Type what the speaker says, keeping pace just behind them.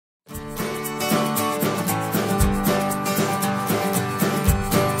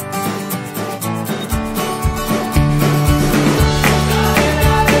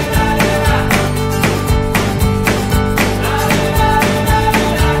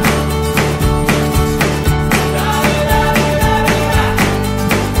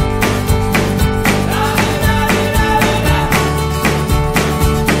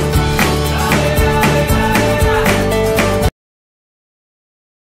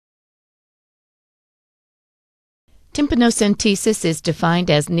Tympanocentesis is defined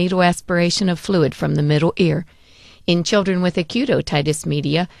as needle aspiration of fluid from the middle ear. In children with acute otitis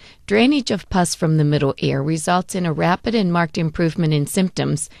media, drainage of pus from the middle ear results in a rapid and marked improvement in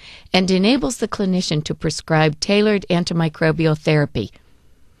symptoms and enables the clinician to prescribe tailored antimicrobial therapy.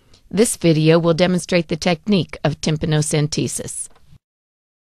 This video will demonstrate the technique of tympanocentesis.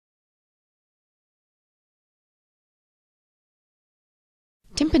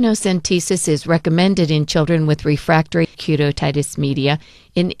 Tympanocentesis is recommended in children with refractory acute otitis media,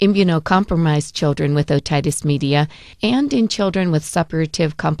 in immunocompromised children with otitis media, and in children with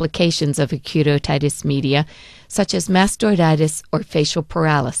suppurative complications of acute otitis media, such as mastoiditis or facial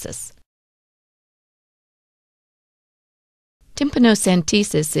paralysis.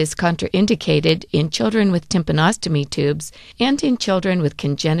 Tympanocentesis is contraindicated in children with tympanostomy tubes and in children with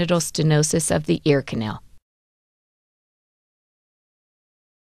congenital stenosis of the ear canal.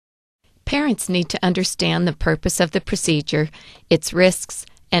 Parents need to understand the purpose of the procedure, its risks,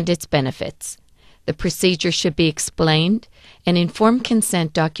 and its benefits. The procedure should be explained and informed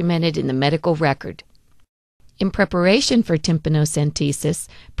consent documented in the medical record. In preparation for tympanocentesis,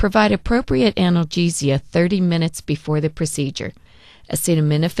 provide appropriate analgesia 30 minutes before the procedure.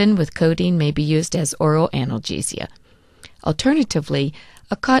 Acetaminophen with codeine may be used as oral analgesia. Alternatively,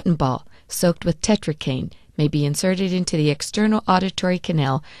 a cotton ball soaked with tetracaine may be inserted into the external auditory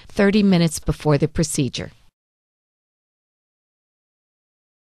canal 30 minutes before the procedure.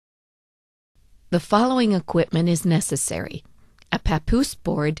 The following equipment is necessary: a papoose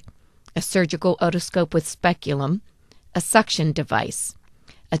board, a surgical otoscope with speculum, a suction device,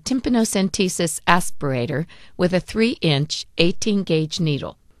 a tympanocentesis aspirator with a 3-inch 18-gauge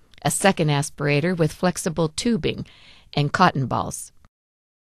needle, a second aspirator with flexible tubing, and cotton balls.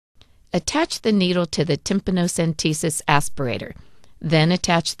 Attach the needle to the tympanocentesis aspirator, then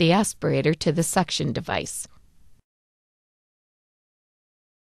attach the aspirator to the suction device.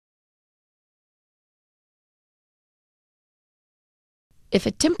 If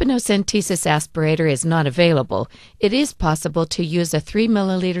a tympanocentesis aspirator is not available, it is possible to use a 3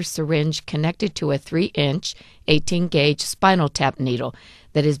 milliliter syringe connected to a 3-inch 18-gauge spinal tap needle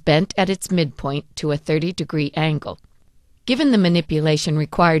that is bent at its midpoint to a 30-degree angle. Given the manipulation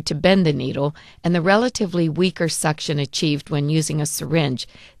required to bend the needle and the relatively weaker suction achieved when using a syringe,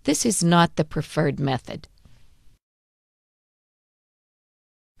 this is not the preferred method.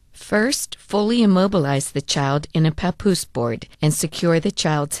 First, fully immobilize the child in a papoose board and secure the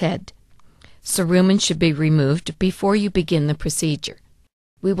child's head. Cerumen should be removed before you begin the procedure.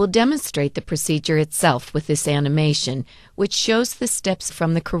 We will demonstrate the procedure itself with this animation, which shows the steps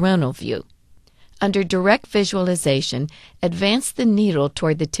from the coronal view. Under direct visualization, advance the needle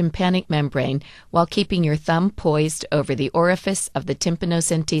toward the tympanic membrane while keeping your thumb poised over the orifice of the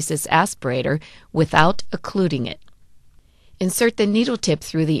tympanocentesis aspirator without occluding it. Insert the needle tip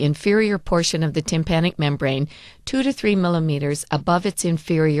through the inferior portion of the tympanic membrane 2 to 3 millimeters above its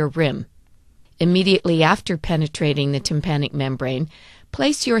inferior rim. Immediately after penetrating the tympanic membrane,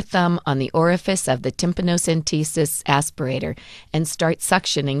 place your thumb on the orifice of the tympanocentesis aspirator and start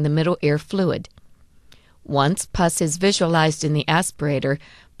suctioning the middle ear fluid. Once pus is visualized in the aspirator,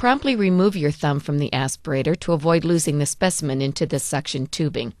 promptly remove your thumb from the aspirator to avoid losing the specimen into the suction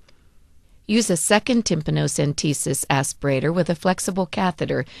tubing. Use a second tympanocentesis aspirator with a flexible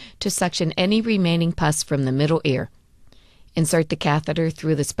catheter to suction any remaining pus from the middle ear. Insert the catheter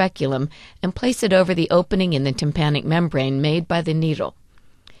through the speculum and place it over the opening in the tympanic membrane made by the needle.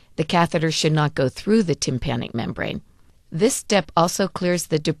 The catheter should not go through the tympanic membrane. This step also clears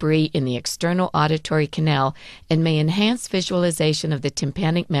the debris in the external auditory canal and may enhance visualization of the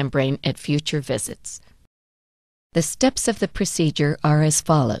tympanic membrane at future visits. The steps of the procedure are as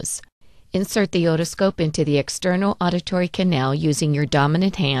follows. Insert the otoscope into the external auditory canal using your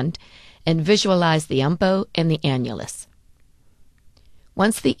dominant hand and visualize the umbo and the annulus.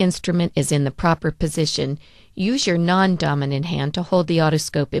 Once the instrument is in the proper position, use your non-dominant hand to hold the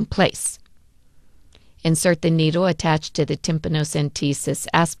otoscope in place. Insert the needle attached to the tympanocentesis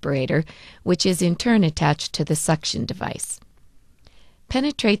aspirator, which is in turn attached to the suction device.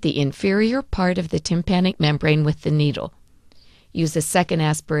 Penetrate the inferior part of the tympanic membrane with the needle. Use a second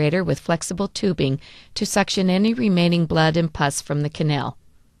aspirator with flexible tubing to suction any remaining blood and pus from the canal.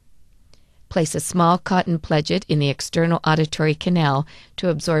 Place a small cotton pledget in the external auditory canal to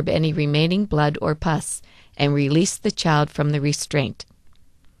absorb any remaining blood or pus and release the child from the restraint.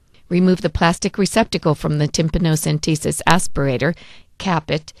 Remove the plastic receptacle from the tympanocentesis aspirator,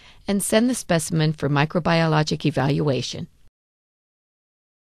 cap it, and send the specimen for microbiologic evaluation.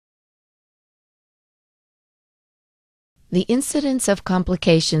 The incidence of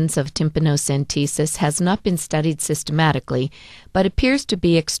complications of tympanocentesis has not been studied systematically, but appears to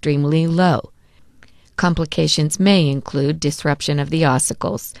be extremely low. Complications may include disruption of the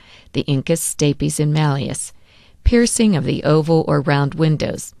ossicles, the incus, stapes, and malleus, piercing of the oval or round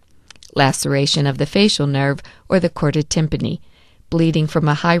windows, laceration of the facial nerve or the chorda tympani, bleeding from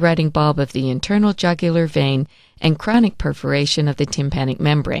a high-riding bulb of the internal jugular vein, and chronic perforation of the tympanic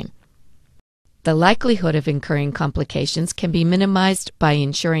membrane. The likelihood of incurring complications can be minimized by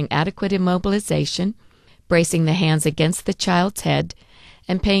ensuring adequate immobilization, bracing the hands against the child's head,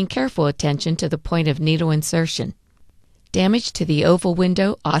 and paying careful attention to the point of needle insertion. Damage to the oval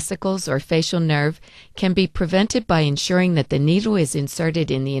window, ossicles, or facial nerve can be prevented by ensuring that the needle is inserted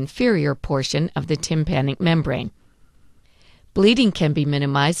in the inferior portion of the tympanic membrane. Bleeding can be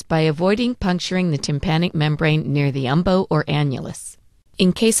minimized by avoiding puncturing the tympanic membrane near the umbo or annulus.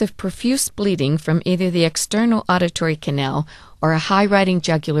 In case of profuse bleeding from either the external auditory canal or a high-riding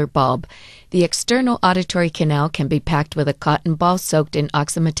jugular bulb, the external auditory canal can be packed with a cotton ball soaked in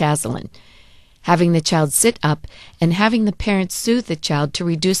oxymetazoline. Having the child sit up and having the parents soothe the child to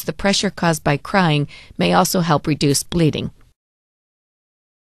reduce the pressure caused by crying may also help reduce bleeding.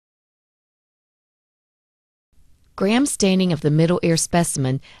 Gram staining of the middle ear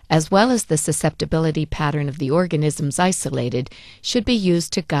specimen, as well as the susceptibility pattern of the organisms isolated, should be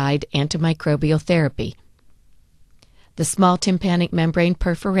used to guide antimicrobial therapy. The small tympanic membrane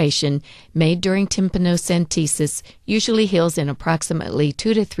perforation made during tympanocentesis usually heals in approximately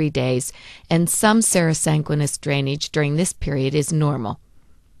 2 to 3 days, and some serosanguinous drainage during this period is normal.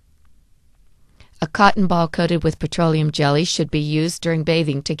 A cotton ball coated with petroleum jelly should be used during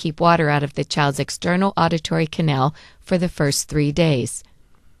bathing to keep water out of the child's external auditory canal for the first 3 days.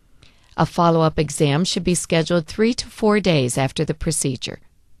 A follow-up exam should be scheduled 3 to 4 days after the procedure.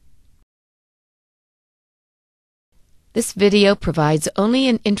 This video provides only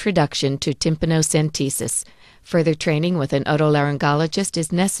an introduction to tympanocentesis. Further training with an otolaryngologist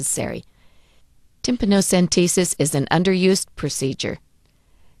is necessary. Tympanocentesis is an underused procedure.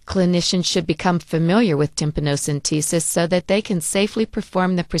 Clinicians should become familiar with tympanocentesis so that they can safely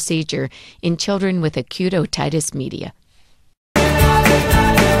perform the procedure in children with acute otitis media.